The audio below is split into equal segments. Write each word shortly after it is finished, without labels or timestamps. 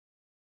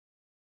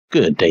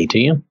Good day to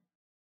you.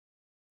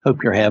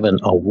 Hope you're having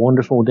a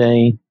wonderful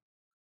day.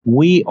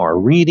 We are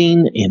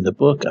reading in the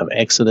book of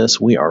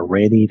Exodus. We are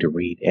ready to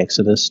read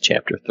Exodus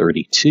chapter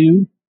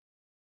 32.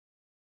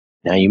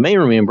 Now, you may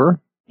remember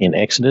in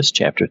Exodus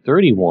chapter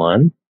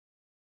 31,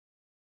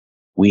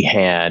 we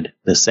had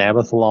the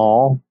Sabbath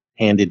law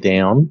handed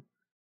down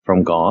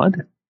from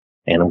God.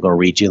 And I'm going to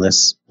read you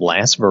this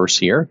last verse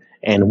here.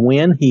 And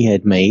when he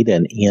had made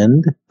an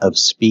end of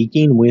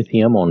speaking with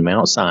him on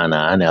Mount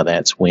Sinai, now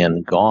that's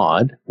when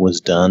God was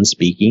done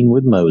speaking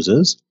with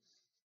Moses,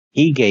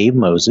 he gave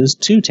Moses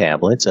 2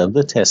 tablets of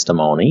the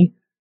testimony,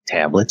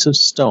 tablets of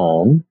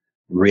stone,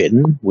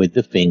 written with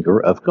the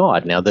finger of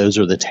God. Now those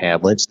are the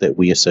tablets that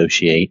we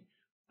associate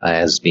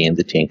as being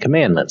the 10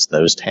 Commandments,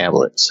 those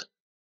tablets.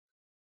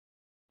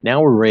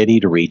 Now we're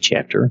ready to read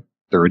chapter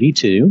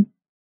 32.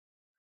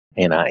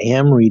 And I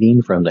am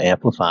reading from the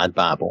Amplified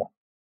Bible.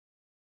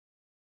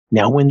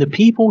 Now when the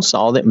people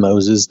saw that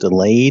Moses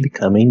delayed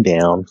coming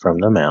down from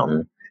the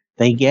mountain,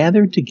 they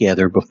gathered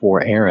together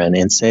before Aaron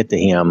and said to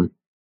him,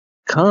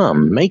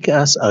 "Come, make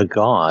us a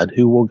god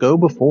who will go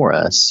before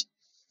us.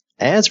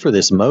 As for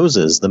this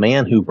Moses, the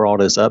man who brought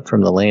us up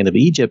from the land of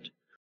Egypt,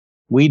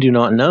 we do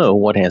not know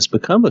what has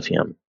become of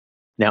him."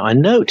 Now a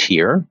note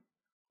here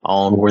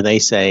on where they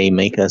say,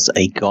 "Make us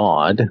a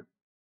god,"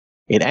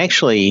 it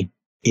actually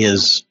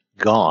is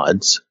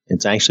gods.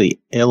 It's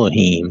actually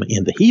Elohim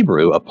in the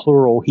Hebrew, a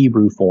plural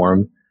Hebrew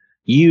form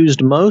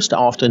used most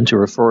often to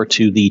refer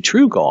to the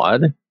true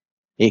God.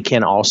 It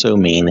can also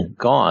mean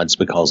gods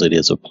because it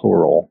is a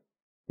plural.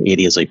 It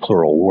is a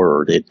plural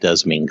word. It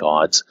does mean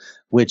gods,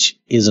 which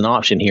is an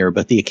option here.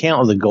 But the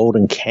account of the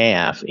golden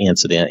calf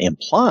incident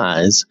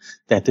implies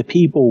that the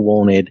people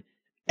wanted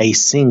a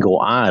single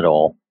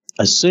idol,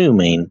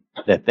 assuming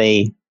that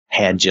they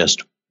had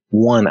just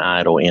one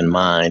idol in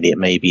mind. It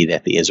may be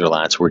that the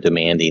Israelites were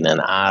demanding an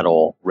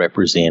idol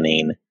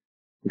representing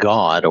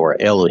God or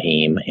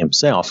Elohim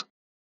himself.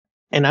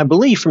 And I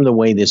believe from the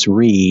way this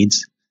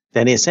reads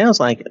that it sounds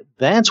like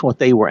that's what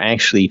they were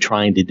actually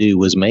trying to do,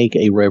 was make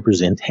a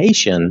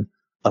representation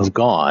of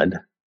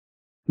God,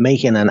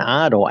 making an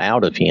idol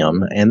out of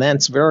him. And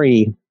that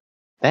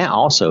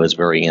also is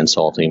very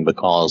insulting,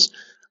 because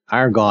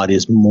our God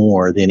is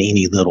more than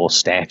any little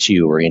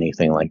statue or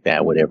anything like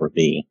that would ever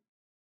be.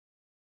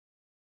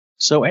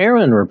 So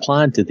Aaron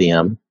replied to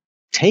them,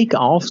 "Take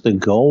off the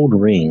gold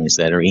rings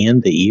that are in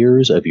the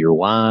ears of your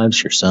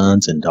wives, your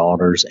sons, and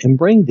daughters, and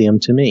bring them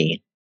to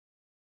me."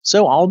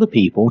 So all the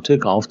people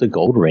took off the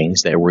gold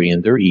rings that were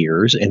in their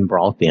ears and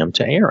brought them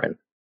to Aaron.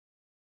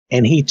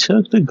 And he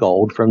took the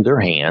gold from their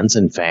hands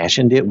and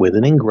fashioned it with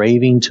an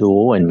engraving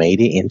tool and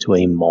made it into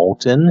a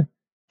molten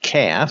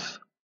calf.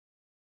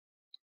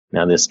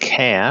 Now this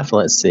calf,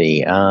 let's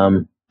see,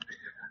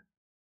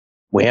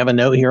 we have a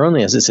note here on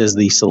this. It says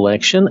the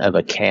selection of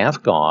a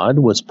calf god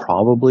was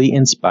probably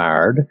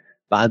inspired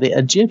by the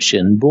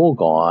Egyptian bull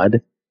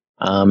god,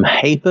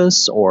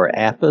 Apis or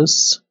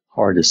Apis,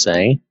 hard to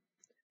say,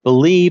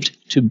 believed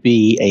to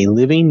be a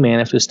living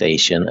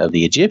manifestation of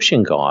the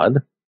Egyptian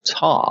god,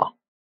 Ptah.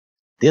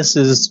 This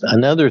is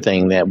another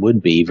thing that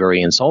would be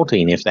very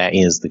insulting if that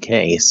is the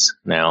case.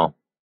 Now,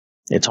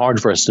 it's hard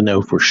for us to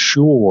know for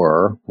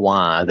sure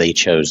why they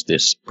chose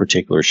this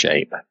particular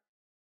shape.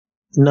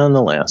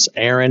 Nonetheless,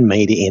 Aaron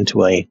made it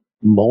into a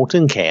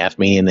molten calf,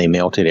 meaning they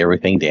melted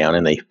everything down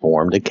and they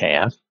formed a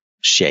calf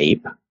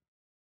shape.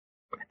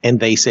 And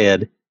they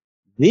said,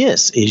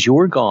 "This is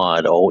your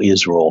God, O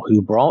Israel,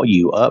 who brought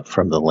you up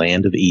from the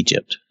land of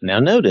Egypt." Now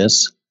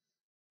notice,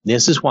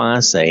 this is why I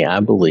say I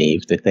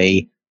believe that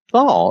they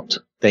thought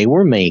they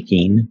were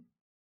making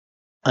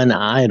an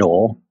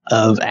idol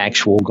of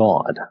actual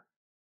God.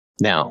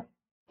 Now,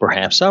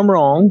 perhaps I'm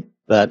wrong,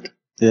 but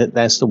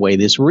that's the way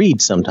this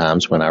reads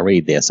sometimes when I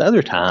read this.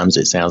 Other times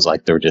it sounds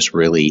like they're just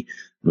really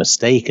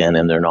mistaken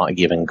and they're not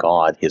giving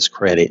God his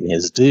credit and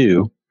his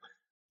due.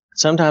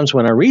 Sometimes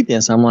when I read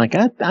this, I'm like,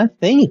 I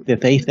think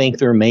that they think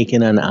they're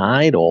making an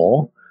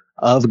idol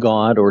of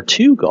God or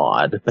to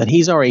God, but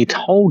he's already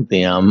told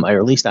them, or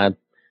at least I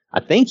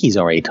think he's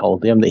already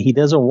told them that he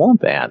doesn't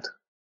want that.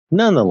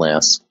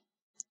 Nonetheless,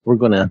 we're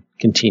going to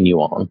continue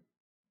on.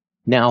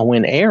 Now,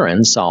 when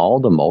Aaron saw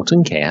the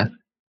molten calf,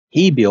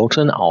 he built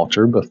an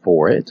altar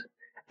before it,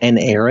 and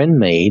Aaron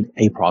made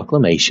a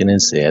proclamation and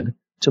said,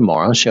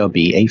 "Tomorrow shall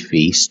be a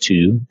feast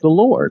to the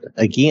Lord."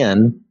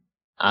 Again,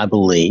 I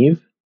believe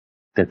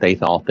that they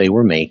thought they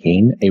were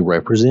making a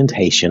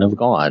representation of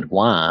God.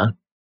 Why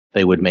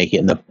they would make it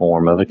in the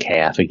form of a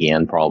calf,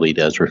 again, probably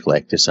does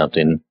reflect to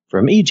something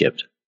from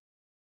Egypt.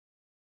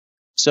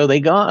 So they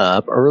got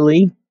up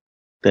early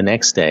the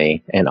next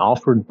day and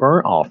offered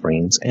burnt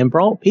offerings and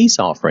brought peace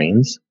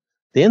offerings.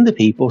 Then the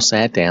people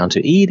sat down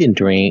to eat and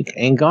drink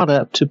and got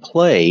up to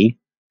play.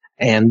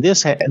 And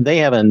they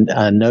have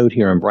a note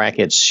here in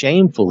brackets,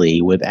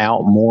 shamefully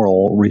without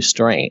moral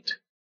restraint.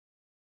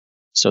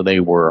 So they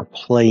were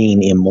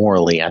playing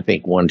immorally. I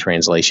think one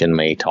translation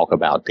may talk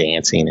about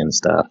dancing and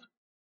stuff.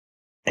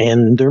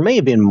 And there may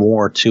have been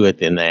more to it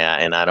than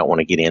that, and I don't want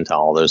to get into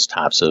all those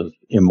types of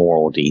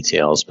immoral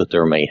details, but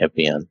there may have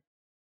been.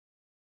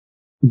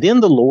 Then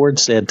the Lord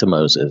said to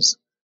Moses,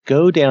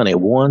 "Go down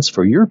at once,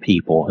 for your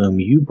people whom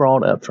you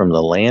brought up from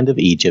the land of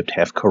Egypt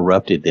have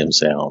corrupted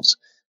themselves.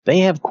 They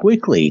have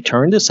quickly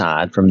turned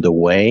aside from the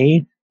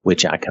way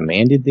which I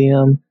commanded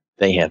them.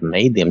 They have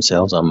made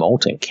themselves a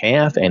molten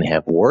calf and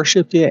have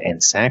worshipped it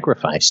and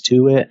sacrificed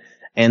to it,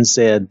 and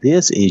said,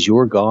 'This is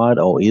your God,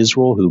 O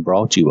Israel, who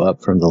brought you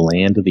up from the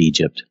land of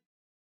Egypt.'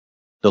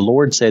 The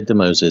Lord said to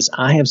Moses,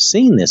 'I have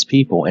seen this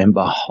people, and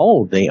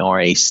behold, they are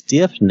a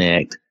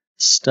stiff-necked,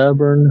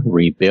 stubborn,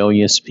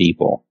 rebellious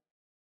people.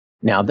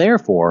 Now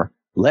therefore,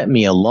 let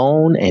me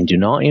alone and do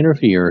not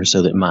interfere,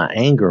 so that my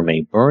anger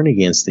may burn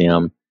against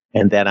them,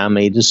 and that I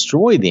may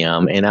destroy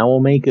them, and I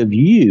will make of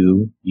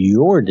you,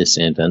 your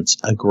descendants,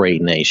 a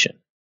great nation.'"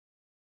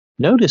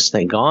 Notice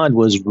that God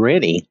was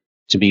ready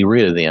to be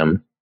rid of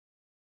them.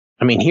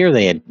 I mean, here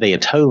they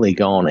had totally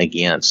gone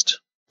against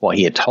what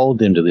he had told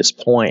them to this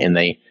point, and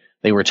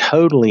they were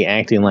totally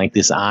acting like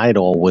this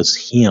idol was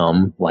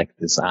him, like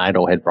this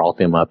idol had brought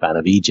them up out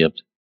of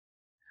Egypt.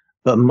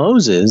 But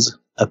Moses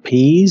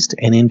appeased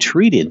and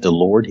entreated the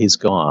Lord his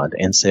God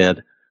and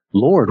said,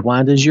 "Lord,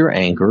 why does your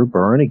anger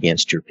burn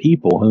against your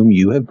people whom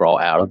you have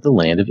brought out of the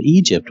land of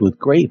Egypt with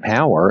great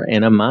power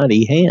and a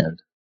mighty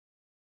hand?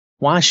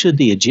 Why should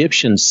the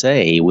Egyptians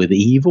say, 'With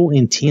evil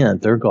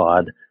intent their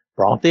God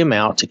brought them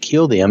out to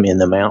kill them in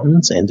the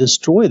mountains and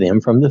destroy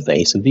them from the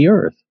face of the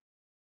earth'?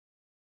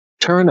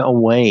 Turn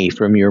away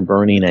from your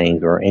burning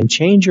anger and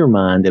change your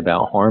mind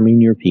about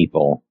harming your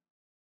people.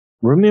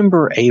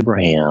 Remember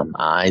Abraham,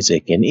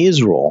 Isaac, and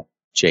Israel,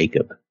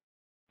 Jacob,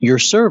 your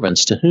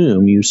servants, to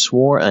whom you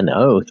swore an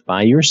oath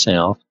by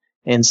yourself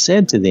and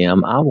said to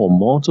them, 'I will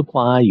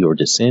multiply your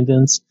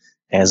descendants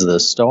as the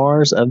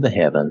stars of the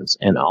heavens,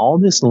 and all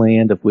this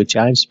land of which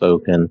I have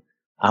spoken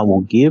I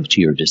will give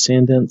to your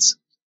descendants,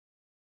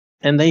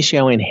 and they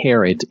shall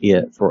inherit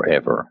it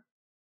forever.'"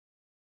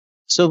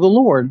 So the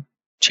Lord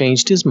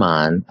changed his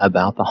mind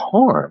about the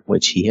harm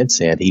which he had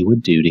said he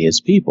would do to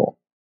his people.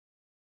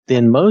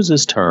 Then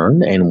Moses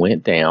turned and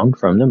went down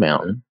from the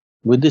mountain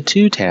with the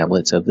 2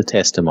 tablets of the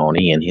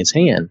testimony in his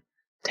hand,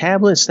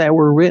 tablets that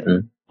were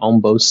written on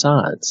both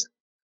sides.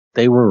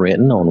 They were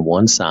written on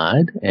one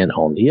side and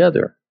on the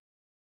other.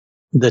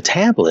 The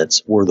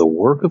tablets were the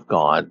work of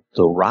God.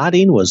 The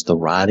writing was the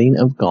writing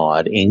of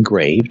God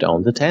engraved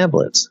on the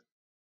tablets.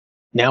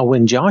 Now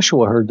when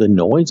Joshua heard the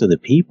noise of the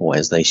people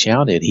as they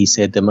shouted, he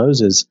said to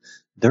Moses,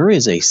 "There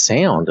is a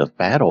sound of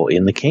battle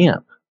in the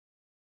camp."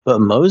 But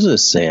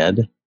Moses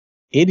said,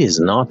 "It is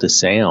not the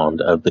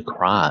sound of the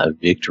cry of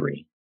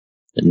victory,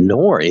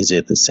 nor is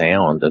it the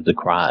sound of the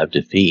cry of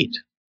defeat,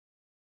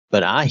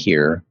 but I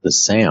hear the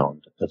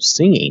sound of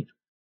singing."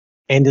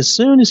 And as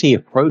soon as he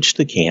approached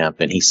the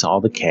camp and he saw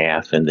the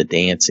calf and the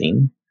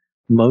dancing,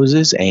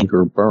 Moses'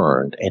 anger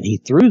burned, and he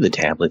threw the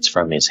tablets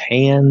from his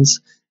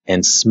hands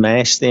and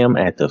smashed them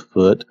at the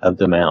foot of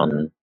the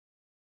mountain.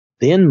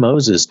 Then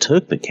Moses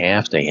took the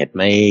calf they had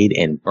made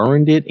and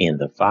burned it in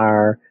the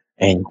fire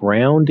and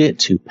ground it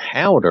to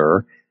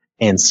powder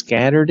and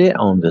scattered it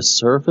on the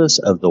surface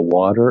of the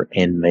water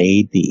and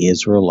made the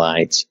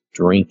Israelites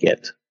drink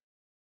it.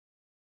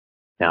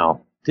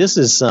 Now, this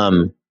is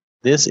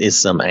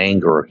some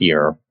anger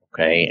here,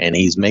 okay? And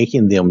he's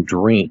making them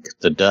drink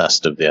the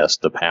dust of this,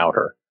 the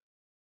powder.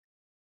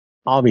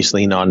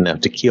 Obviously not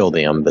enough to kill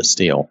them, but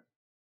still.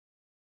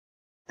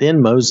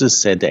 Then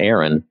Moses said to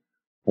Aaron,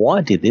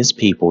 "What did this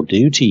people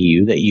do to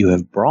you that you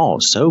have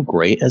brought so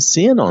great a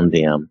sin on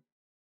them?"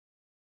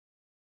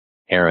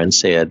 Aaron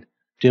said,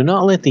 "Do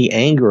not let the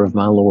anger of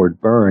my Lord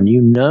burn.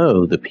 You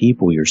know the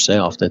people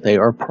yourself, that they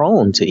are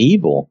prone to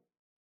evil.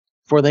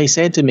 For they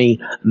said to me,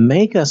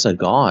 'Make us a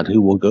god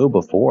who will go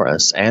before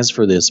us.' As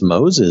for this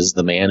Moses,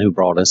 the man who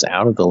brought us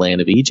out of the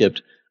land of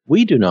Egypt,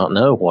 we do not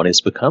know what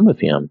has become of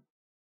him."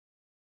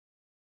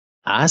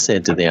 I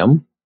said to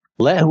them,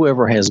 'Let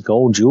whoever has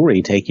gold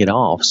jewelry take it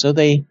off.' So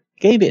they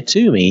gave it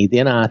to me.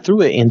 Then I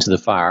threw it into the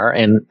fire,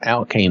 and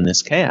out came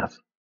this calf."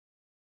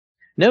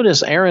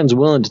 Notice Aaron's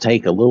willing to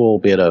take a little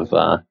bit of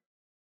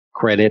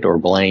credit or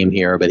blame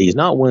here, but he's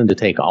not willing to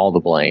take all the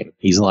blame.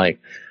 He's like,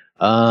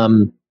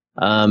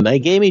 they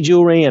gave me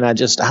jewelry, and I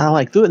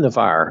threw it in the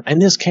fire,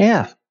 and this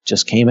calf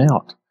just came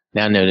out.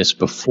 Now notice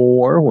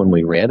before, when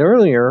we read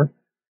earlier,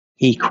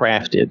 he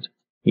crafted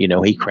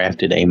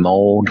a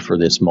mold for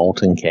this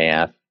molten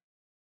calf.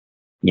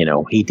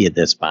 He did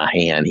this by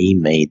hand. He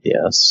made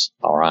this.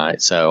 All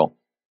right. So,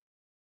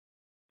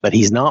 but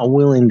he's not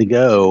willing to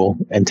go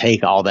and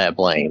take all that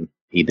blame.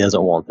 He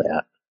doesn't want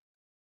that.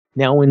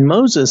 Now, when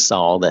Moses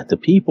saw that the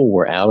people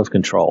were out of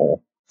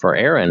control, for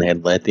Aaron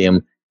had let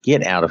them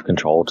get out of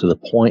control to the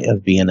point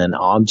of being an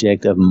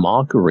object of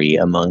mockery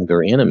among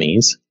their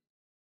enemies,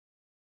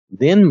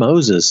 then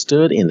Moses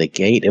stood in the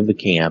gate of the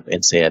camp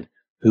and said,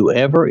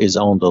 "Whoever is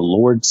on the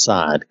Lord's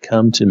side,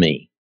 come to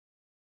me."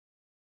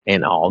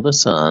 And all the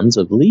sons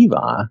of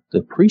Levi,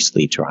 the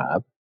priestly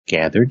tribe,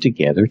 gathered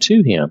together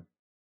to him.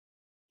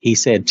 He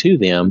said to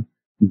them,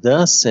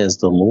 "Thus says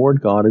the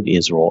Lord God of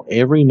Israel,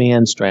 every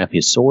man strap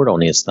his sword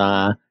on his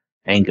thigh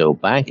and go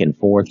back and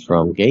forth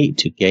from gate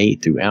to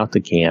gate throughout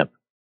the camp.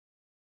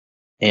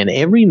 And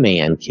every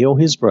man kill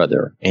his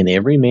brother, and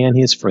every man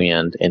his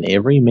friend, and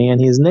every man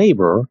his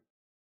neighbor,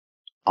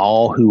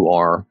 all who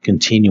are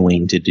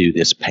continuing to do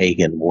this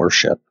pagan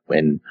worship.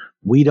 And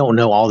we don't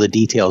know all the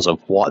details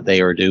of what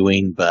they are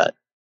doing, but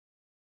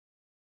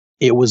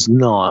it was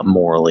not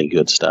morally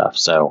good stuff.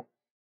 So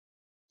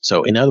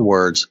in other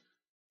words,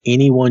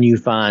 anyone you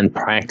find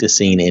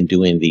practicing and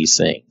doing these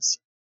things.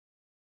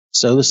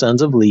 So the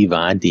sons of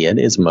Levi did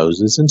as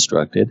Moses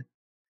instructed,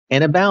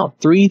 and about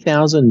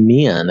 3,000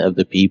 men of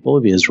the people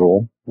of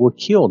Israel were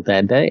killed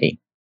that day.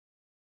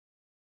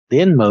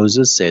 Then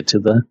Moses said to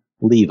the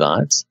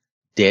Levites,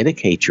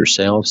 "Dedicate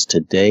yourselves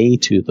today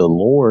to the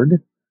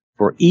Lord,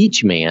 for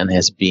each man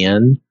has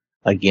been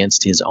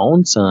against his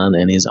own son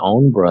and his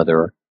own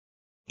brother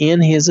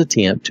in his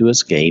attempt to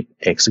escape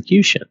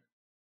execution,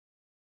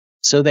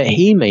 so that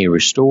he may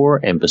restore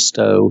and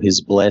bestow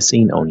his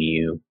blessing on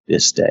you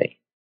this day."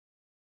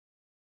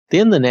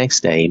 Then the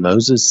next day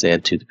Moses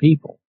said to the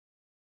people,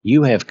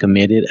 "You have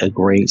committed a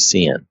great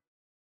sin.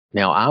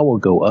 Now I will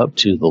go up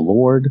to the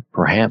Lord.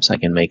 Perhaps I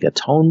can make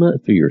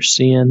atonement for your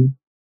sin."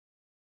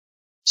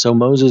 So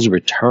Moses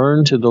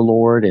returned to the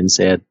Lord and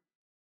said,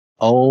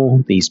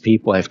 "Oh, these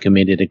people have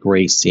committed a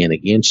great sin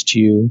against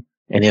you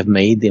and have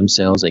made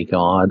themselves a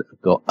god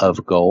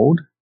of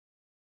gold.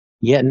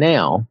 Yet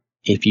now,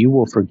 if you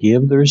will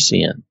forgive their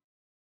sin,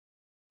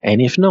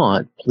 and if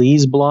not,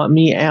 please blot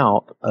me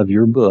out of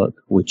your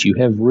book which you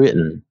have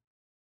written.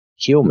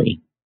 Kill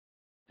me."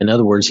 In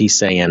other words, he's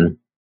saying,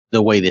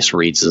 the way this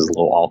reads is a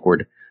little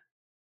awkward.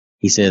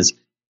 He says,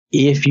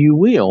 if you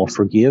will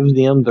forgive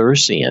them their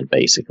sin,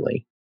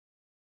 basically.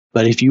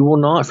 But if you will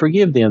not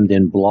forgive them,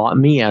 then blot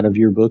me out of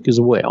your book as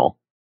well.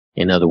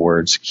 In other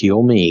words,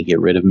 kill me,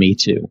 get rid of me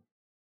too.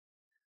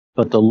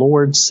 But the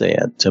Lord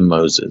said to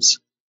Moses,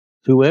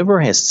 "Whoever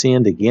has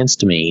sinned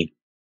against me,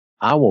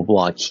 I will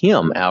blot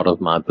him out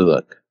of my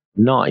book,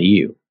 not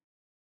you.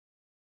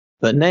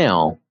 But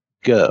now,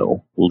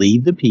 go,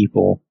 lead the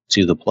people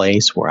to the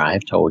place where I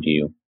have told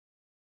you.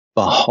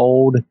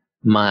 Behold,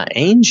 my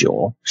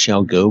angel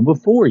shall go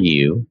before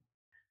you.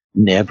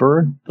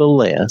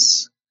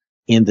 Nevertheless,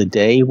 in the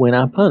day when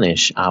I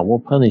will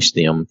punish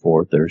them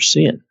for their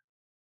sin."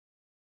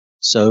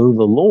 So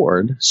the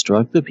Lord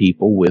struck the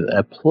people with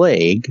a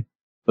plague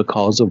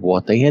because of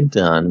what they had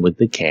done with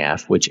the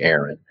calf which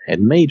Aaron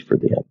had made for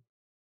them.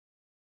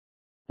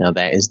 Now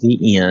that is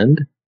the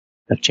end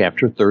of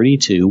chapter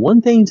 32.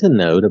 One thing to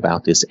note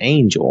about this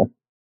angel,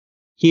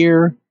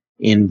 here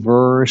in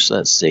verse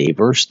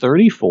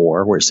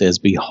 34, where it says,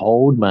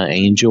 "Behold, my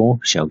angel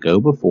shall go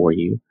before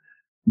you,"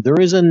 there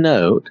is a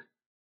note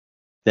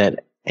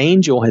that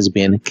angel has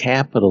been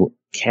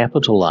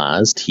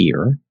capitalized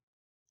here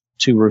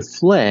to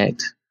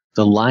reflect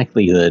the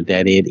likelihood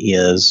that it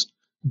is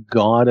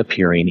God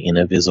appearing in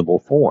a visible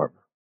form.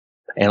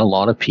 And a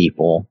lot of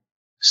people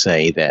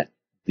say that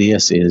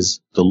this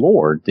is the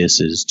Lord, this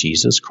is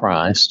Jesus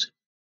Christ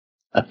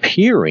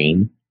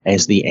appearing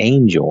as the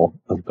angel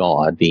of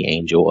God, the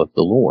angel of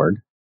the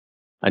Lord.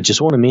 I just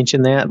want to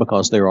mention that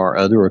because there are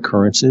other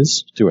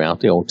occurrences throughout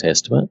the Old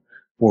Testament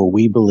where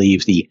we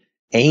believe the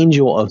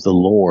angel of the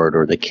Lord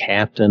or the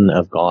captain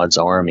of God's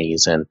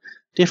armies and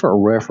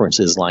different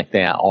references like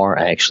that are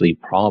actually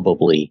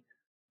probably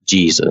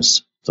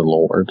Jesus, the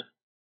Lord.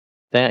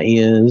 That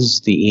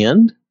is the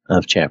end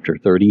of chapter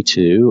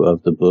 32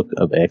 of the book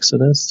of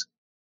Exodus.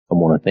 I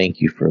want to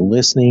thank you for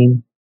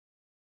listening.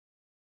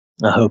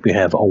 I hope you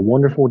have a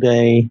wonderful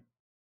day.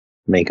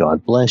 May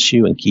God bless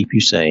you and keep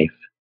you safe.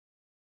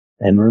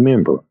 And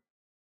remember,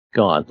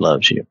 God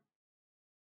loves you.